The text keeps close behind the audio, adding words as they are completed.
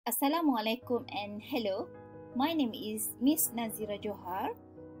Assalamualaikum and hello. My name is Miss Nazira Johar.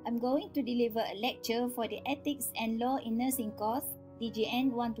 I'm going to deliver a lecture for the Ethics and Law in Nursing course, DJN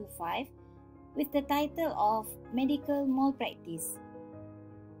 125, with the title of Medical Malpractice.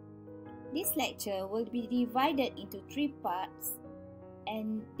 This lecture will be divided into 3 parts,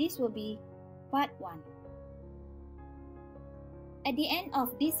 and this will be part 1. At the end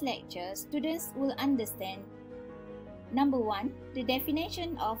of this lecture, students will understand Number 1, the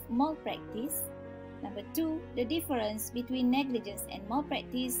definition of malpractice. Number 2, the difference between negligence and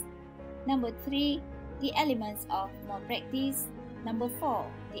malpractice. Number 3, the elements of malpractice. Number 4,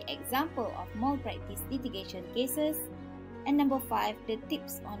 the example of malpractice litigation cases. And number 5, the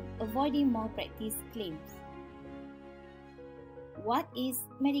tips on avoiding malpractice claims. What is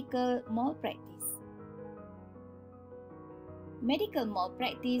medical malpractice? Medical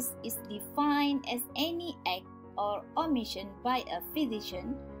malpractice is defined as any act or omission by a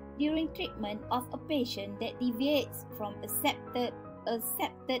physician during treatment of a patient that deviates from accepted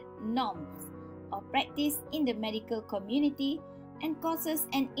norms or practice in the medical community and causes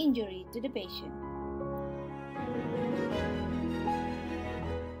an injury to the patient.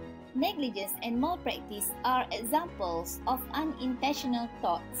 Negligence and malpractice are examples of unintentional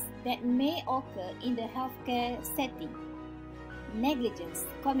torts that may occur in the healthcare setting. Negligence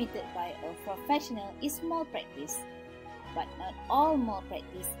committed by a professional is malpractice, but not all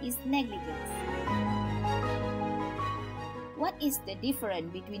malpractice is negligence. What is the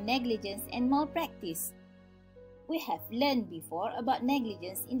difference between negligence and malpractice? We have learned before about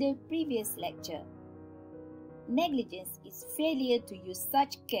negligence in the previous lecture. Negligence is failure to use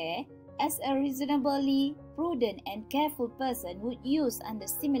such care as a reasonably prudent and careful person would use under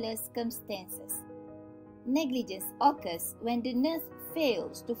similar circumstances. Negligence occurs when the nurse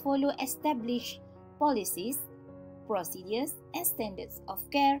fails to follow established policies, procedures, and standards of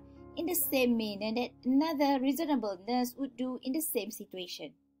care in the same manner that another reasonable nurse would do in the same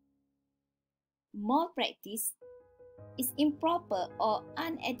situation. Malpractice is improper or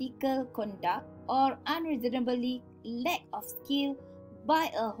unethical conduct or unreasonably lack of skill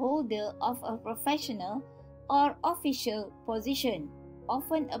by a holder of a professional or official position,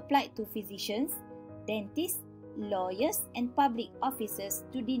 often applied to physicians, dentists, lawyers, and public officers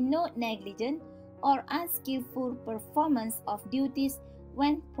to denote negligent or unskillful performance of duties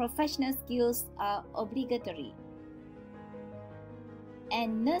when professional skills are obligatory.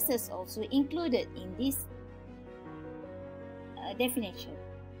 And nurses also included in this definition.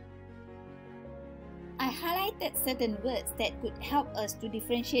 I highlighted certain words that could help us to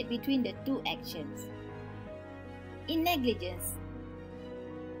differentiate between the two actions. In negligence,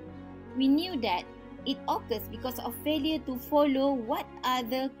 we knew that it occurs because of failure to follow what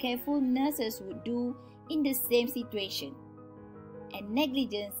other careful nurses would do in the same situation. And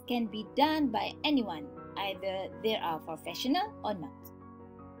negligence can be done by anyone, either they are professional or not.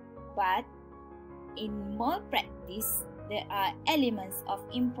 But in malpractice, there are elements of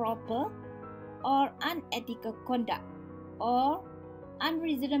improper or unethical conduct or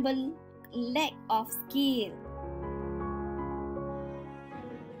unreasonable lack of skill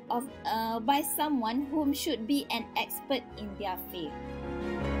by someone whom should be an expert in their field.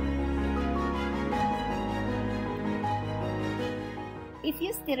 If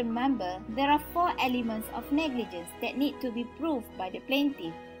you still remember, there are 4 elements of negligence that need to be proved by the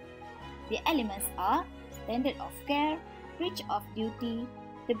plaintiff. The elements are standard of care, breach of duty,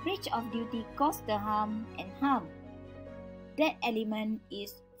 the breach of duty caused the harm, and harm. That element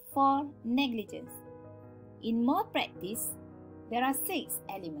is for negligence. In malpractice, there are 6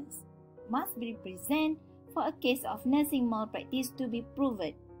 elements must be present for a case of nursing malpractice to be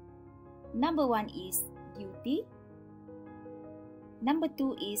proven. Number 1 is duty. Number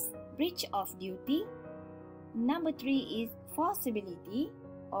 2 is breach of duty. Number 3 is forcibility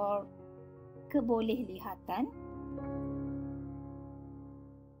or kebolehlihatan.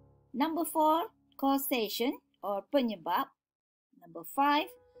 Number 4, causation or penyebab. Number 5,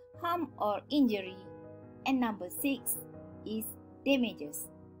 harm or injury. And number 6 is damages.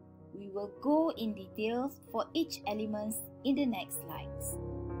 We will go in details for each element in the next slides.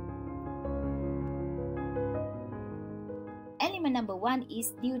 Element number 1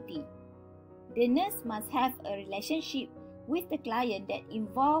 is duty. The nurse must have a relationship with the client that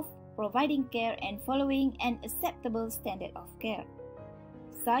involves providing care and following an acceptable standard of care.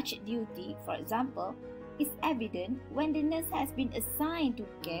 Such duty, for example, is evident when the nurse has been assigned to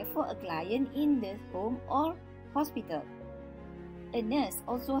care for a client in the home or hospital. A nurse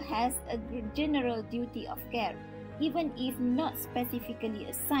also has a general duty of care, even if not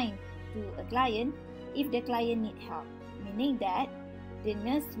specifically assigned to a client if the client needs help, meaning that the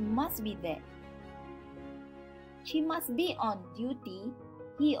nurse must be there. She must be on duty.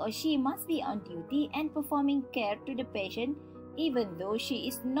 He or she must be on duty and performing care to the patient even though she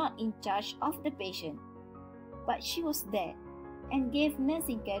is not in charge of the patient. But she was there and gave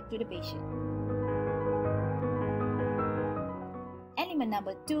nursing care to the patient. Element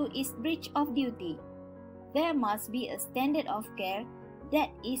number 2 is breach of duty. There must be a standard of care that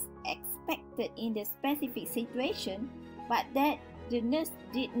is expected in the specific situation but that the nurse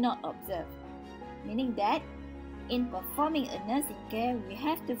did not observe. Meaning that in performing a nursing care, we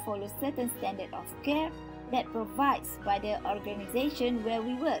have to follow certain standard of care that provides by the organization where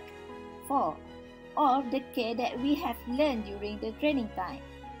we work for, or the care that we have learned during the training time.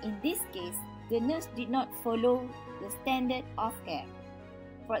 In this case, the nurse did not follow the standard of care.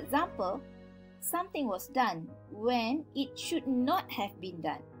 For example, something was done when it should not have been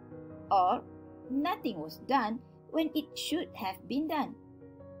done, or nothing was done when it should have been done.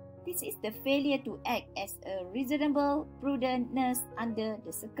 This is the failure to act as a reasonable, prudent nurse under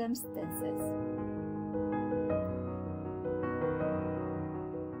the circumstances.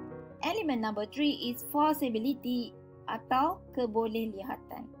 Element number 3 is forcibility atau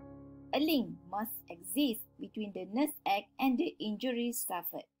kebolehliatan. A link must exist between the nurse act and the injuries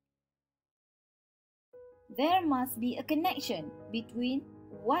suffered. There must be a connection between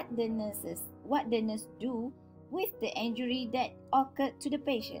what the nurse do with the injury that occurred to the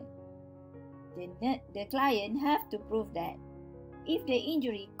patient. The client have to prove that. If the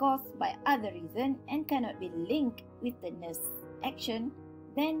injury caused by other reason and cannot be linked with the nurse action,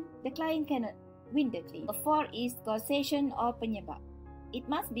 then the client cannot win the claim. 4 is causation or penyebab. It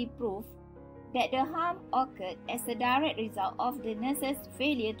must be proved that the harm occurred as a direct result of the nurse's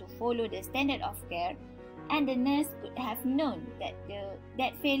failure to follow the standard of care, and the nurse could have known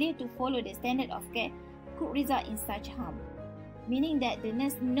that failure to follow the standard of care could result in such harm. Meaning that the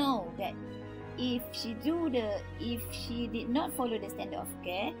nurse know that if she did not follow the standard of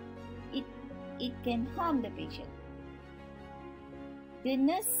care, it can harm the patient.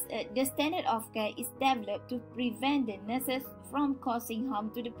 The standard of care is developed to prevent the nurses from causing harm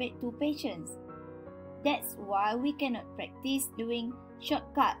to patients. That's why we cannot practice doing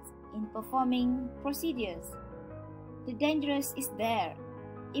shortcuts in performing procedures. The dangerous is there.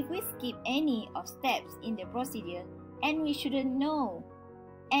 If we skip any of steps in the procedure, and we should know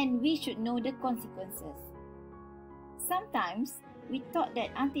the consequences. Sometimes we thought that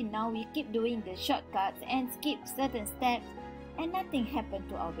until now we keep doing the shortcuts and skip certain steps and nothing happened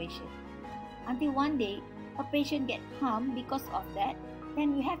to our patient. Until one day a patient gets harmed because of that,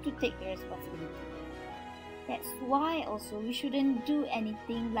 then we have to take the responsibility. That's why also we shouldn't do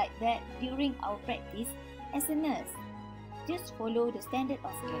anything like that during our practice as a nurse. Just follow the standard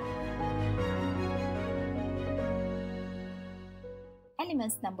of care.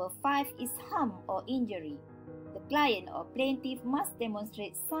 Elements number 5 is harm or injury. The client or plaintiff must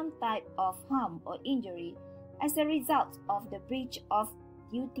demonstrate some type of harm or injury as a result of the breach of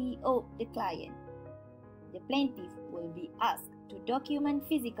duty of the client. The plaintiff will be asked to document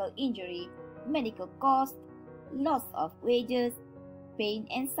physical injury, medical cost, loss of wages, pain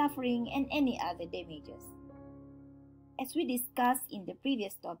and suffering, and any other damages. As we discussed in the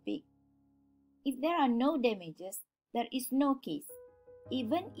previous topic, if there are no damages, there is no case.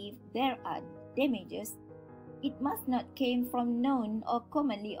 Even if there are damages, it must not come from known or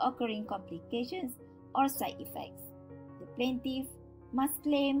commonly occurring complications or side effects. The plaintiff must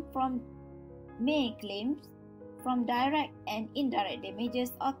claim from direct and indirect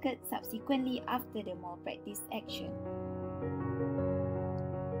damages occurred subsequently after the malpractice action.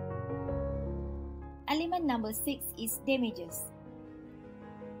 Element number 6 is damages.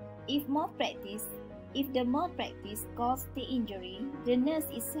 If the malpractice caused the injury, the nurse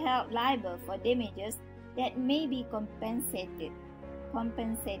is held liable for damages that may be compensated.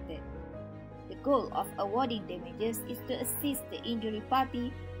 The goal of awarding damages is to assist the injury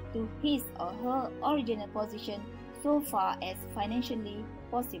party to his or her original position so far as financially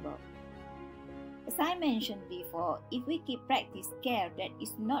possible. As I mentioned before, if we keep practice care that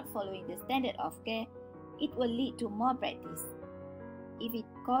is not following the standard of care, it will lead to malpractice if it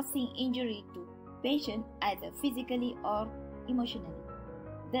causing injury to patient either physically or emotionally.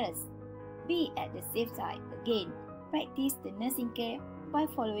 Thus, be at the safe side. Again, practice the nursing care by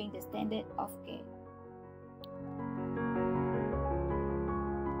following the standard of care.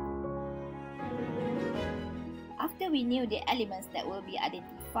 After we knew the elements that will be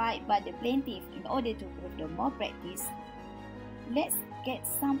identified by the plaintiff in order to prove the malpractice, let's get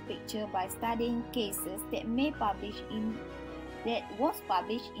some picture by studying cases that was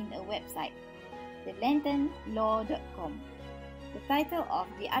published in a website, thelanternlaw.com. The title of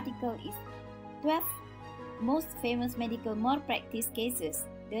the article is 12 Most Famous Medical Malpractice Cases,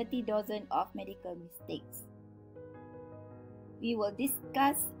 Dirty Dozen of Medical Mistakes. We will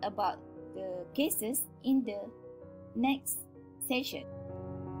discuss about the cases in the next session.